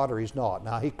Lord God or he's not.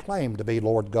 Now, he claimed to be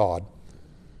Lord God.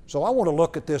 So I want to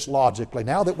look at this logically.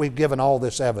 Now that we've given all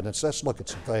this evidence, let's look at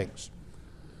some things.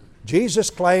 Jesus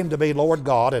claimed to be Lord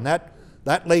God, and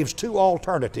that leaves two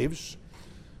alternatives.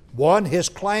 One, his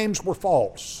claims were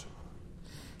false.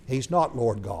 He's not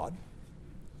Lord God.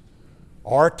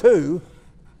 Or two,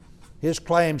 his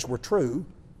claims were true,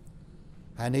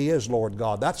 and he is Lord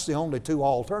God. That's the only two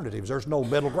alternatives. There's no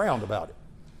middle ground about it.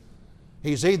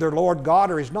 He's either Lord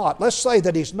God or he's not. Let's say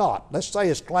that he's not. Let's say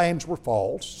his claims were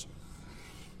false.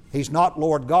 He's not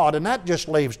Lord God, and that just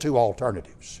leaves two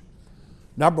alternatives.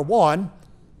 Number one,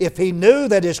 if he knew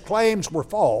that his claims were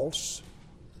false,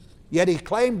 yet he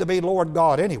claimed to be Lord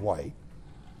God anyway,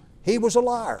 he was a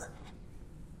liar.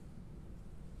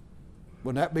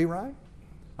 Wouldn't that be right?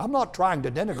 I'm not trying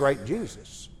to denigrate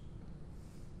Jesus.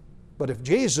 But if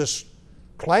Jesus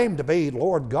claimed to be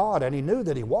Lord God and he knew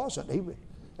that he wasn't,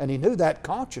 and he knew that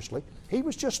consciously, he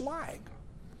was just lying.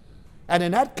 And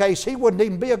in that case, he wouldn't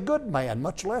even be a good man,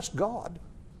 much less God.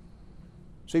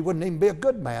 So he wouldn't even be a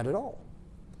good man at all.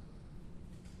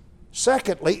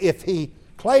 Secondly, if he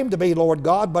claimed to be Lord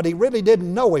God, but he really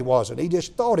didn't know he wasn't, he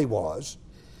just thought he was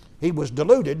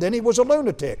deluded, then he was a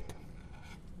lunatic.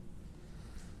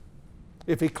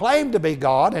 If he claimed to be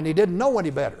God and he didn't know any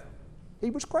better, he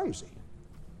was crazy.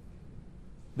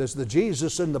 Does the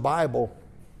Jesus in the Bible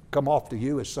come off to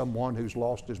you as someone who's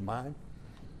lost his mind?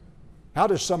 How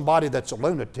does somebody that's a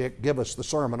lunatic give us the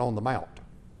Sermon on the Mount?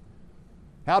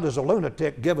 How does a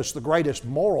lunatic give us the greatest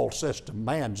moral system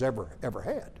man's ever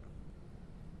had?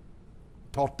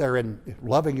 Taught there in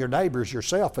loving your neighbors,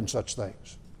 yourself, and such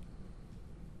things.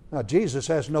 Now, Jesus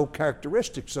has no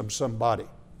characteristics of somebody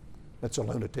that's a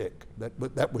lunatic,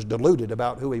 that was deluded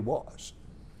about who he was.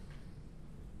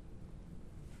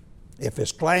 If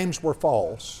his claims were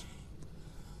false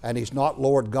and he's not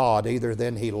Lord God, either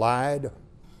then he lied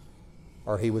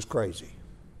or he was crazy.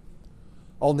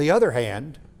 On the other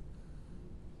hand,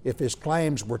 if his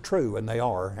claims were true, and they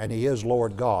are, and he is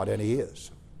Lord God, and he is,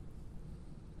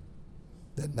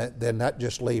 then that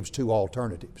just leaves two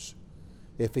alternatives.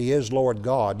 If he is Lord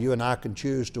God, you and I can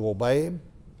choose to obey him,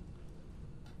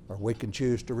 or we can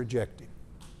choose to reject him.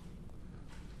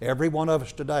 Every one of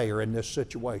us today are in this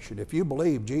situation. If you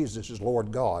believe Jesus is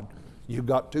Lord God, you've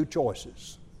got two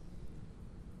choices.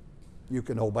 You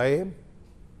can obey him,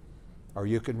 or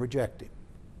you can reject him.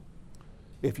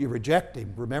 If you reject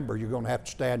him, remember, you're going to have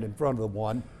to stand in front of the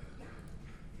one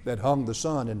that hung the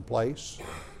sun in place,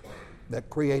 that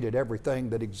created everything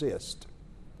that exists.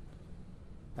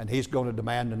 And he's going to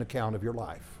demand an account of your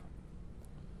life.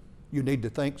 You need to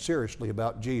think seriously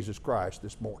about Jesus Christ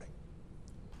this morning.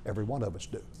 Every one of us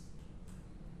do.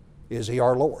 Is he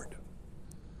our Lord?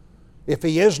 If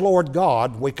he is Lord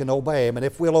God, we can obey him, and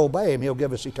if we'll obey him, he'll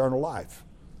give us eternal life.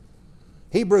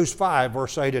 Hebrews 5,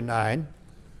 verse 8 and 9,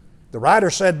 the writer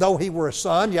said, Though he were a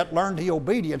son, yet learned he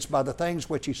obedience by the things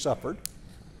which he suffered.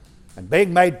 And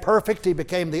being made perfect, he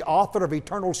became the author of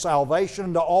eternal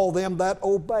salvation to all them that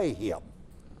obey him.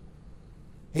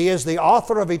 He is the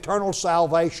author of eternal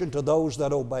salvation to those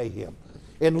that obey him.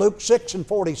 In Luke 6 and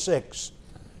 46,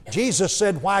 Jesus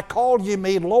said, Why call ye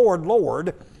me Lord,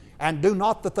 Lord, and do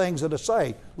not the things that I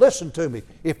say? Listen to me.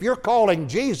 If you're calling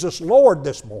Jesus Lord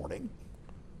this morning,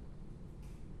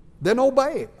 then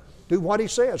obey him. Do what he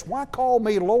says. Why call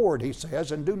me Lord, he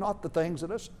says, and do not the things that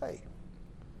I say?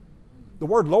 The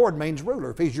word Lord means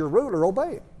ruler. If he's your ruler,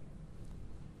 obey him.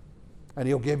 And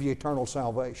he'll give you eternal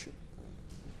salvation.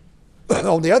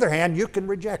 On the other hand, you can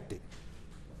reject him.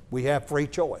 We have free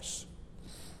choice.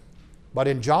 But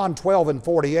in John 12 and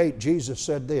 48, Jesus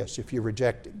said this, if you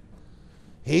reject him.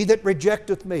 He that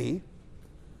rejecteth me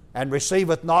and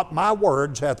receiveth not my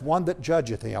words hath one that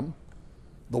judgeth him.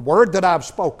 The word that I've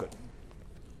spoken,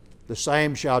 the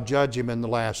same shall judge him in the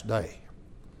last day.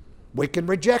 We can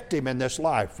reject him in this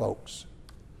life, folks.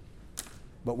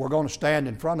 But we're going to stand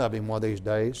in front of him one of these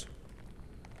days.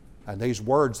 And these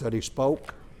words that he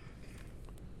spoke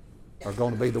are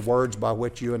going to be the words by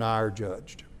which you and I are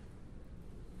judged.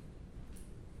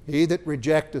 He that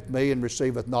rejecteth me and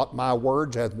receiveth not my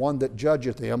words hath one that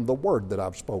judgeth him, the word that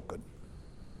I've spoken.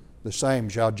 The same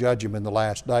shall judge him in the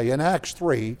last day. In Acts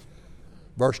 3,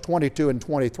 verse 22 and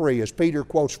 23, as Peter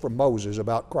quotes from Moses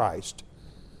about Christ,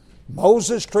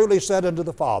 Moses truly said unto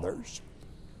the fathers,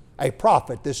 a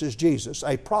prophet, this is Jesus,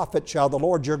 a prophet shall the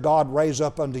Lord your God raise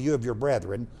up unto you of your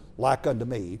brethren, like unto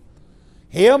me.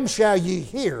 Him shall ye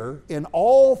hear in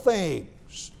all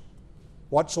things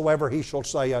whatsoever he shall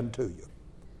say unto you.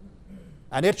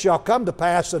 And it shall come to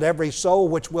pass that every soul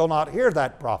which will not hear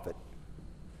that prophet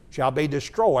shall be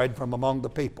destroyed from among the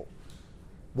people.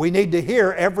 We need to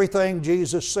hear everything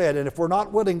Jesus said, and if we're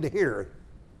not willing to hear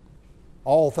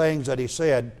all things that he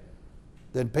said,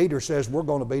 then Peter says we're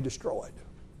going to be destroyed.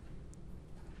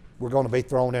 We're going to be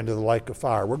thrown into the lake of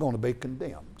fire. We're going to be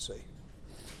condemned, see.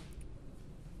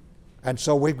 And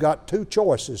so we've got two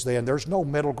choices then. There's no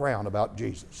middle ground about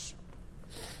Jesus.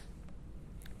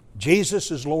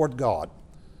 Jesus is Lord God.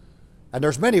 And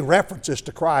there's many references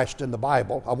to Christ in the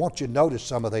Bible. I want you to notice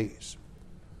some of these.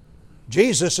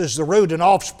 Jesus is the root and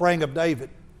offspring of David.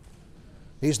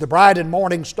 He's the bright and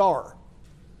morning star.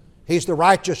 He's the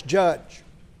righteous judge.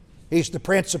 He's the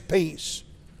Prince of Peace.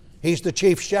 He's the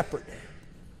chief shepherd.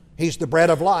 He's the bread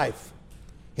of life.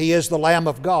 He is the Lamb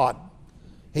of God.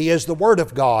 He is the Word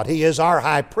of God. He is our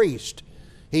high priest.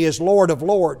 He is Lord of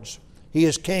lords. He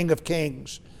is King of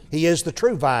kings. He is the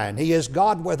true vine. He is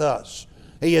God with us.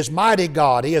 He is mighty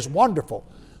God. He is wonderful.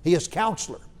 He is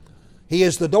counselor. He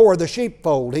is the door of the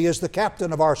sheepfold. He is the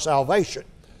captain of our salvation.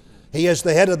 He is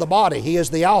the head of the body. He is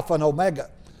the Alpha and Omega.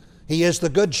 He is the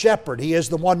good shepherd. He is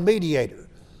the one mediator.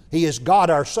 He is God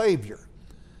our Savior.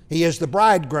 He is the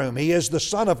bridegroom. He is the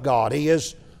Son of God. He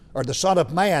is, or the Son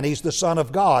of Man. He's the Son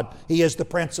of God. He is the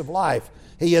Prince of Life.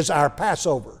 He is our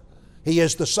Passover. He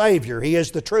is the Savior. He is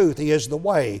the truth. He is the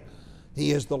way. He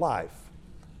is the life.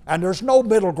 And there's no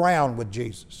middle ground with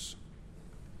Jesus.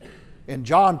 In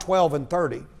John 12 and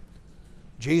 30,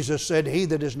 Jesus said, he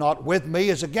that is not with me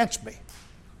is against me.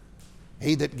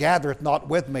 He that gathereth not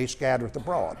with me scattereth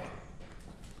abroad.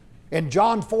 In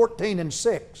John 14 and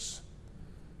 6,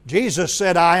 Jesus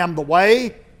said, I am the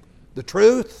way, the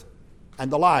truth,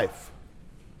 and the life.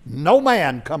 No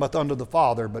man cometh unto the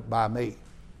Father but by me.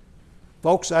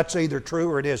 Folks, that's either true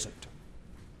or it isn't.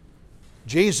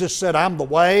 Jesus said, I'm the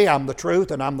way, I'm the truth,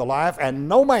 and I'm the life, and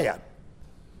no man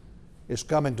is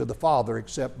coming to the Father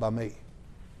except by me.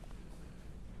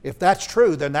 If that's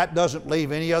true, then that doesn't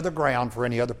leave any other ground for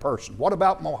any other person. What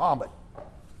about Muhammad?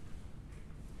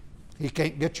 He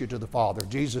can't get you to the Father.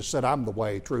 Jesus said, I'm the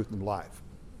way, truth, and life.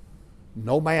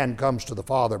 No man comes to the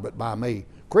Father but by me.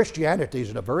 Christianity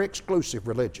is a very exclusive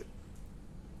religion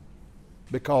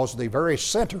because the very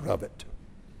center of it,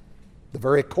 the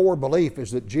very core belief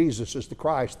is that Jesus is the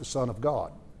Christ, the Son of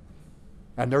God.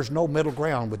 And there's no middle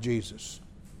ground with Jesus.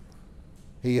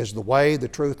 He is the way, the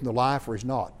truth, and the life, or he's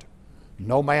not.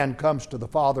 No man comes to the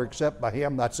Father except by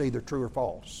him. That's either true or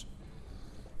false.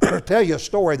 I'll tell you a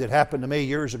story that happened to me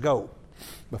years ago.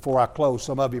 Before I close,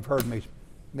 some of you have heard me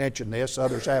mention this,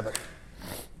 others haven't.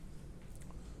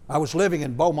 I was living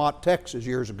in Beaumont, Texas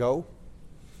years ago.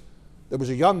 There was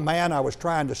a young man I was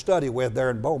trying to study with there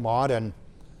in Beaumont, and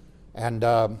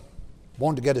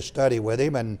wanted to get a study with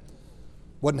him and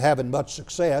wasn't having much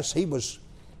success. He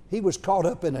was caught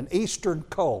up in an Eastern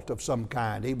cult of some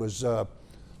kind. He was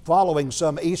following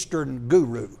some Eastern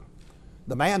guru.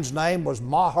 The man's name was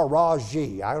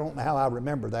Maharaji. I don't know how I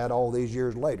remember that all these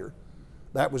years later.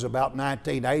 That was about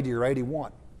 1980 or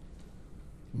 81.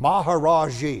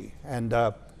 Maharaji. And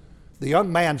the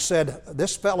young man said,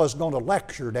 this fellow's going to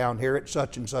lecture down here at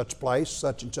such and such place,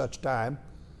 such and such time.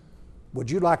 Would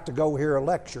you like to go hear a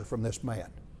lecture from this man?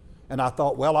 And I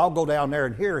thought, well, I'll go down there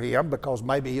and hear him because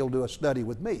maybe he'll do a study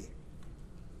with me.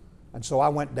 And so I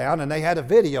went down, and they had a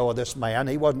video of this man.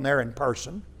 He wasn't there in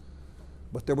person,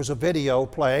 but there was a video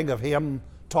playing of him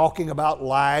talking about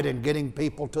light and getting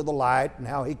people to the light and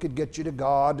how he could get you to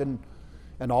God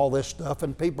and all this stuff,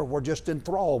 and people were just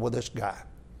enthralled with this guy.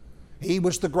 He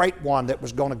was the great one that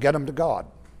was going to get them to God.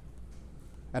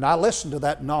 And I listened to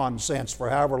that nonsense for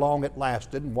however long it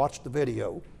lasted and watched the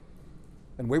video.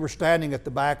 And we were standing at the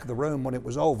back of the room when it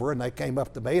was over, and they came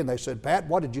up to me and they said, "Pat,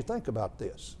 what did you think about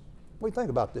this? What do you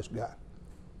think about this guy?"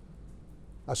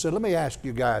 I said, "Let me ask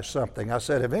you guys something." I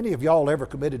said, "Have any of y'all ever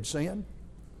committed sin?"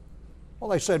 Well,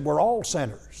 they said, "We're all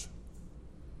sinners."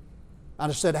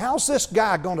 And I said, "How's this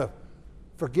guy going to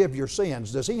forgive your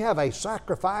sins? Does he have a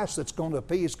sacrifice that's going to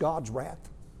appease God's wrath?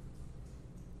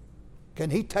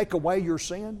 Can he take away your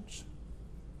sins?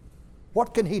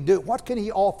 What can he do? What can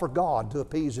he offer God to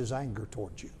appease his anger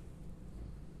towards you?"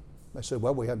 They said,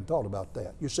 "Well, we hadn't thought about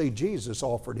that." You see, Jesus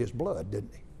offered his blood,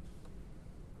 didn't he?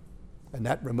 And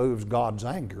that removes God's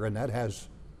anger, and that has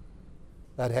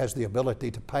the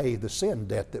ability to pay the sin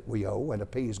debt that we owe and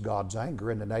appease God's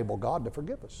anger and enable God to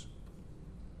forgive us.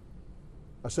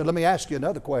 I said, "Let me ask you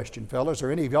another question, fellas.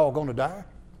 Are any of y'all going to die?"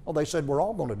 Well, they said, "We're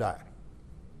all going to die."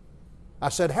 I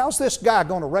said, "How's this guy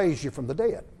going to raise you from the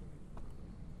dead?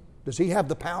 Does he have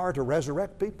the power to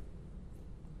resurrect people?"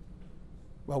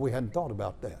 Well, we hadn't thought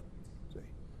about that. See?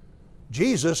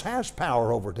 Jesus has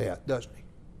power over death, doesn't he?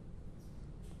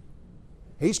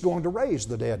 He's going to raise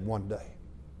the dead one day.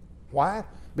 Why?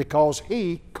 Because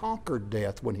he conquered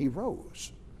death when he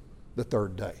rose the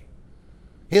third day.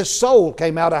 His soul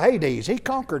came out of Hades. He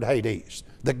conquered Hades.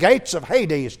 The gates of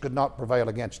Hades could not prevail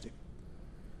against him.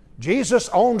 Jesus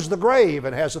owns the grave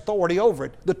and has authority over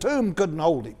it. The tomb couldn't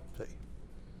hold him. See?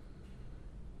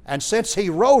 And since he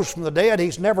rose from the dead,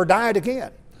 he's never died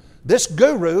again. This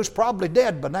guru's probably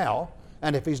dead by now,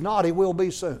 and if he's not, he will be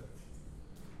soon.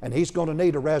 And he's going to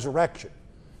need a resurrection.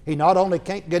 He not only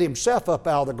can't get himself up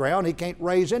out of the ground, he can't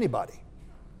raise anybody.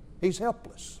 He's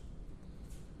helpless.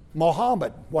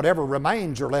 Muhammad, whatever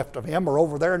remains are left of him, are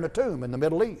over there in the tomb in the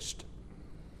Middle East.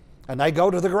 And they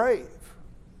go to the grave.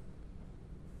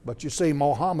 But you see,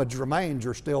 Muhammad's remains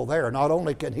are still there. Not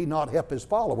only can he not help his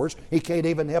followers, he can't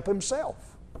even help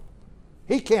himself.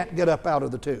 He can't get up out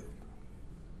of the tomb.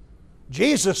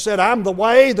 Jesus said, "I'm the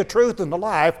way, the truth, and the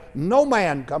life. No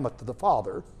man cometh to the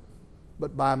Father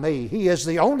but by me." He is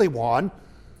the only one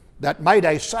that made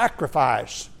a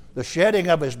sacrifice, the shedding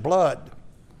of his blood,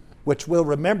 which we'll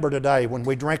remember today when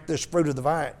we drink this fruit of the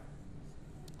vine.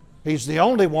 He's the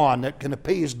only one that can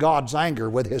appease God's anger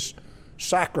with his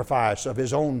sacrifice of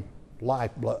his own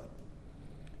lifeblood.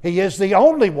 He is the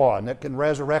only one that can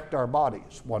resurrect our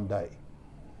bodies one day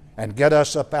and get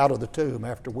us up out of the tomb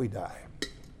after we die.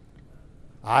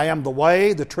 "I am the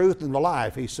way, the truth, and the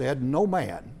life," he said. "No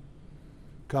man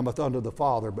cometh unto the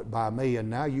Father but by me." And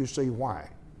now you see why.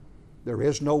 There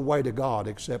is no way to God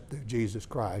except through Jesus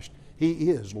Christ. He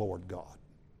is Lord God.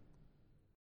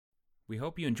 We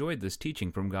hope you enjoyed this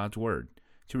teaching from God's Word.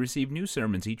 To receive new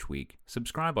sermons each week,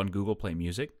 subscribe on Google Play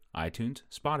Music, iTunes,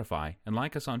 Spotify, and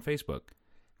like us on Facebook.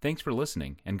 Thanks for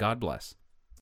listening, and God bless.